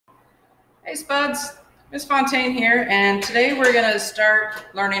Hey Spuds, Miss Fontaine here, and today we're going to start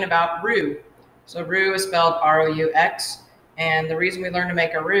learning about roux. So roux is spelled R-O-U-X, and the reason we learn to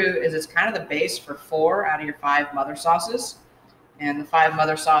make a roux is it's kind of the base for 4 out of your 5 mother sauces. And the 5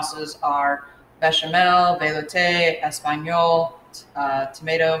 mother sauces are bechamel, velouté, espagnole,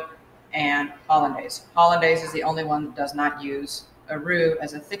 tomato, and hollandaise. Hollandaise is the only one that does not use a roux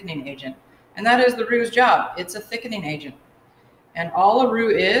as a thickening agent, and that is the roux' job. It's a thickening agent. And all a roux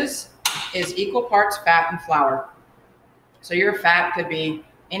is equal parts fat and flour. So your fat could be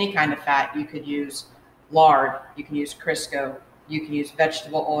any kind of fat. You could use lard, you can use Crisco, you can use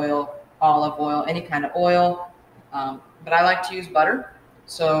vegetable oil, olive oil, any kind of oil. But I like to use butter.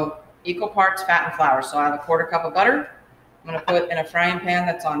 So equal parts fat and flour. So I have a 1/4 cup of butter. I'm going to put in a frying pan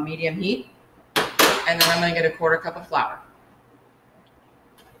that's on medium heat. And then I'm going to get a 1/4 cup of flour.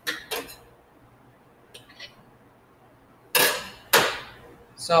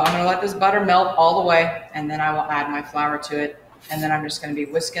 So I'm going to let this butter melt all the way, and then I will add my flour to it. And then I'm just going to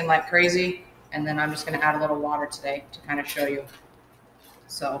be whisking like crazy. And then I'm just going to add a little water today to kind of show you.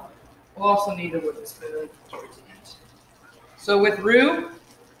 So we'll also need a wooden spoon towards the end. So with roux,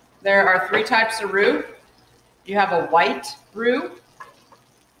 there are 3 types of roux. You have a white roux,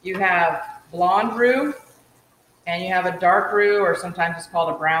 you have blonde roux, and you have a dark roux, or sometimes it's called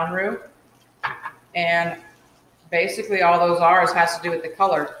a brown roux. And basically all those has to do with the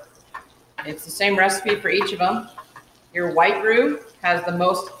color. It's the same recipe for each of them. Your white roux has the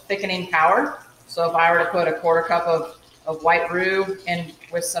most thickening power. So if I were to put a 1/4 cup of white roux in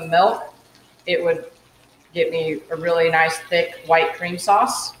with some milk, it would get me a really nice thick white cream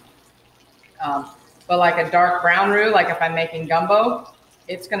sauce. But like a dark brown roux, like if I'm making gumbo,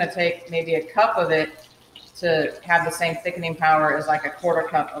 it's going to take maybe a cup of it to have the same thickening power as like a 1/4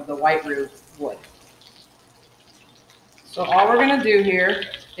 cup of the white roux would. So all we're going to do here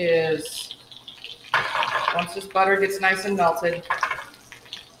is, once this butter gets nice and melted,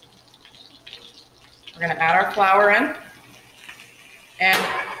 we're going to add our flour in. And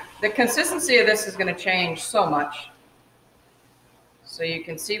the consistency of this is going to change so much. So you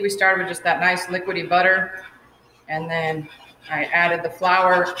can see we started with just that nice liquidy butter, and then I added the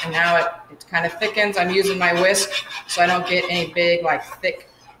flour, and now it kind of thickens. I'm using my whisk so I don't get any big like thick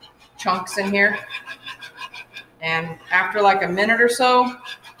chunks in here. And after like a minute or so,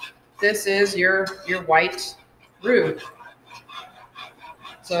 this is your white roux.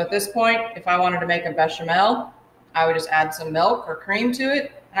 So at this point, if I wanted to make a bechamel, I would just add some milk or cream to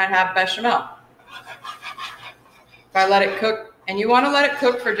it, and I'd have bechamel. If I let it cook, and you want to let it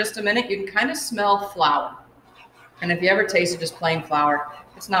cook for just a minute, you can kind of smell flour. And if you ever tasted just plain flour,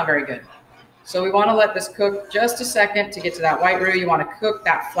 it's not very good. So we want to let this cook just a second to get to that white roux. You want to cook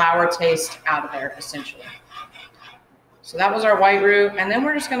that flour taste out of there, essentially. So that was our white roux, and then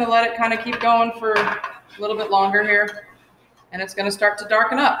we're just going to let it kind of keep going for a little bit longer here, and it's going to start to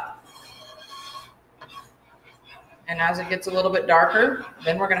darken up. And as it gets a little bit darker,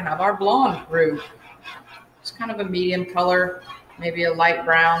 then we're going to have our blonde roux. It's kind of a medium color, maybe a light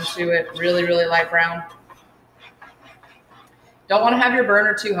brown to it, really, really light brown. Don't want to have your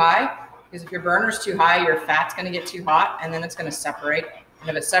burner too high, because if your burner's too high, your fat's going to get too hot, and then it's going to separate. And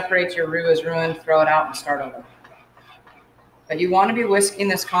if it separates, your roux is ruined. Throw it out and start over. But you want to be whisking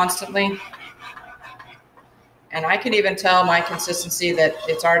this constantly. And I can even tell my consistency that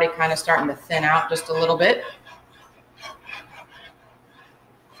it's already kind of starting to thin out just a little bit.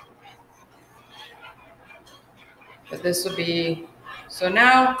 But this would be, so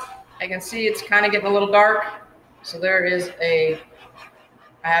now I can see it's kind of getting a little dark. So there is I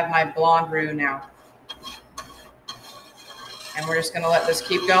have my blonde roux now. And we're just going to let this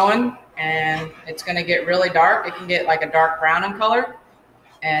keep going. And it's going to get really dark. It can get like a dark brown in color.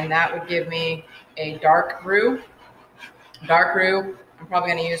 And that would give me a dark roux. Dark roux, I'm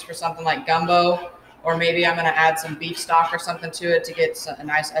probably going to use for something like gumbo. Or maybe I'm going to add some beef stock or something to it to get a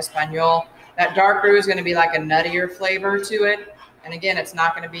nice espagnole. That dark roux is going to be like a nuttier flavor to it. And again, it's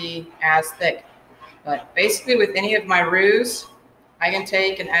not going to be as thick. But basically with any of my roux, I can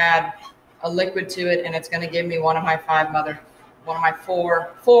take and add a liquid to it, and it's going to give me one of my four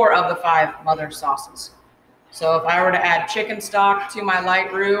of the 5 mother sauces. So if I were to add chicken stock to my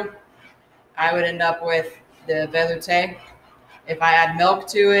light roux, I would end up with the velouté. If I add milk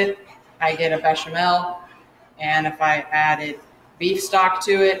to it, I get a bechamel. And if I added beef stock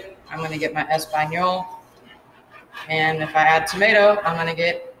to it, I'm going to get my espagnole. And if I add tomato, I'm going to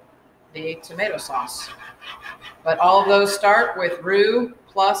get the tomato sauce. But all of those start with roux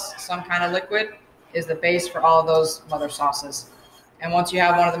plus some kind of liquid is the base for all of those mother sauces. And once you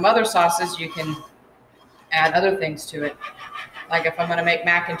have one of the mother sauces, you can add other things to it. Like if I'm gonna make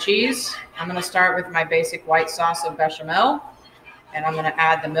mac and cheese, I'm gonna start with my basic white sauce of bechamel, and I'm gonna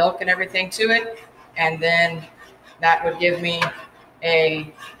add the milk and everything to it. And then that would give me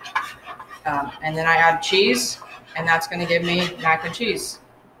and then I add cheese, and that's gonna give me mac and cheese.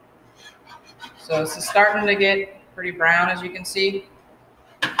 So this is starting to get pretty brown, as you can see.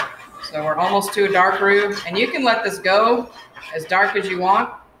 So we're almost to a dark roux, and you can let this go as dark as you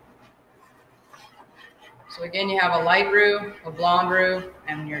want. So again, you have a light roux, a blonde roux,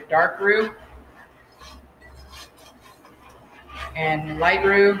 and your dark roux. And your light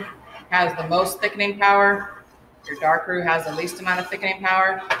roux has the most thickening power. Your dark roux has the least amount of thickening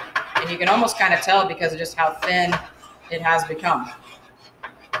power. And you can almost kind of tell because of just how thin it has become.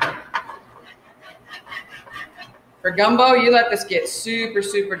 For gumbo, you let this get super,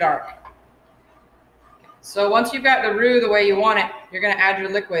 super dark. So once you've got the roux the way you want it, you're going to add your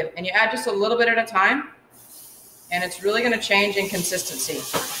liquid, and you add just a little bit at a time, and it's really going to change in consistency.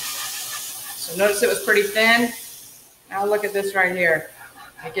 So notice it was pretty thin. Now look at this right here.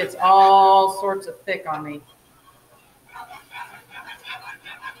 It gets all sorts of thick on me.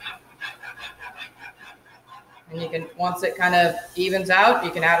 And you can, once it kind of evens out,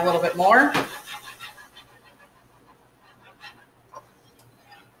 you can add a little bit more.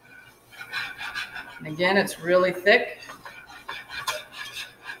 And again, it's really thick.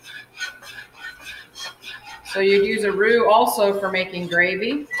 So you'd use a roux also for making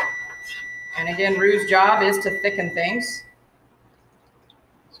gravy. And again, roux' job is to thicken things.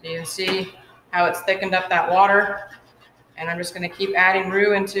 So you can see how it's thickened up that water. And I'm just going to keep adding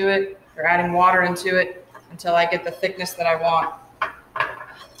roux into it, or adding water into it, until I get the thickness that I want.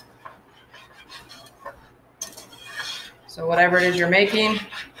 So whatever it is you're making,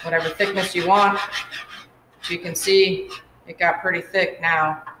 whatever thickness you want, you can see it got pretty thick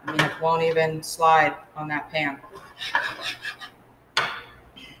now. I mean, it won't even slide on that pan.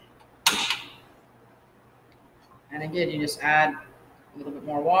 And again, you just add a little bit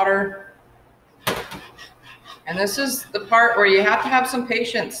more water. And this is the part where you have to have some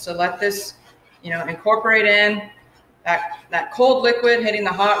patience to let this, incorporate in that cold liquid hitting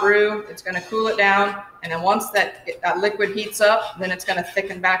the hot roux. It's going to cool it down. And then once that liquid heats up, then it's going to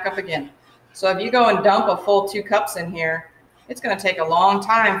thicken back up again. So if you go and dump a full 2 cups in here, it's going to take a long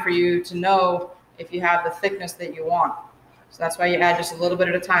time for you to know if you have the thickness that you want. So that's why you add just a little bit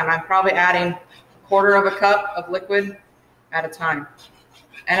at a time. I'm probably adding 1/4 of a cup of liquid at a time.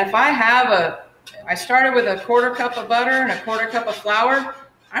 And if I started with a 1/4 cup of butter and a 1/4 cup of flour,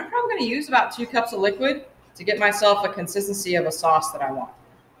 I'm probably going to use about 2 cups of liquid to get myself a consistency of a sauce that I want.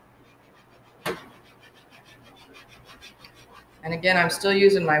 And again, I'm still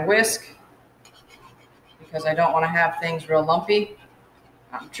using my whisk because I don't want to have things real lumpy.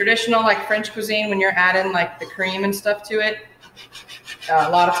 Traditional, like French cuisine, when you're adding like the cream and stuff to it, a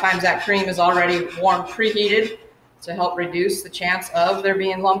lot of times that cream is already warm, preheated to help reduce the chance of there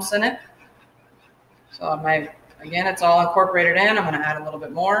being lumps in it. So again, it's all incorporated in. I'm going to add a little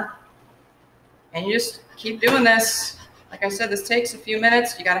bit more. And you just keep doing this. Like I said, this takes a few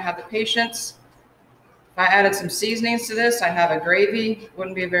minutes. You got to have the patience. If I added some seasonings to this, I'd have a gravy. It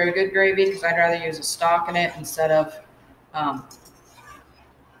wouldn't be a very good gravy because I'd rather use a stock in it instead of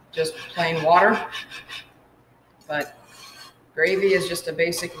just plain water. But gravy is just a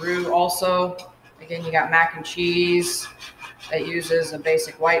basic roux also. Again, you got mac and cheese that uses a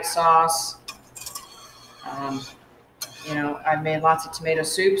basic white sauce. I've made lots of tomato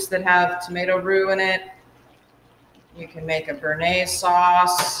soups that have tomato roux in it. You can make a béarnaise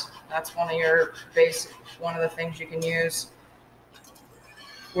sauce. That's one of the things you can use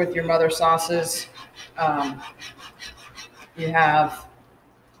with your mother sauces. You have,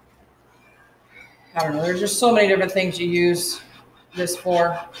 I don't know, there's just so many different things you use this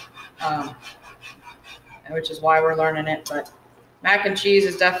for, which is why we're learning it. But mac and cheese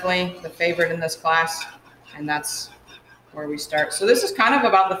is definitely the favorite in this class, and that's where we start. So this is kind of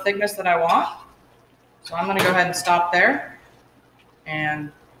about the thickness that I want. So I'm going to go ahead and stop there.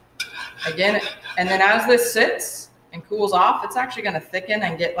 And again, and then as this sits and cools off, it's actually going to thicken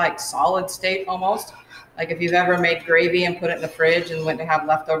and get like solid state almost. Like if you've ever made gravy and put it in the fridge and went to have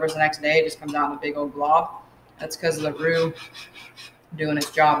leftovers the next day, it just comes out in a big old blob. That's because of the roux doing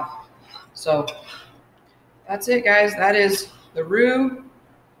its job. So that's it, guys. That is the roux.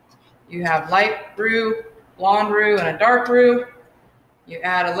 You have light roux, blonde roux, and a dark roux. You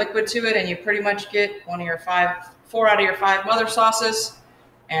add a liquid to it and you pretty much get 4 out of your 5 mother sauces.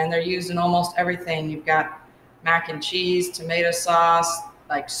 And they're used in almost everything. You've got mac and cheese, tomato sauce,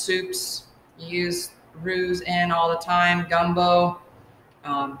 like soups. You use roux in all the time, gumbo.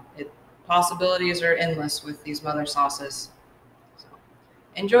 Possibilities are endless with these mother sauces.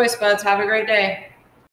 Enjoy, Spuds. Have a great day.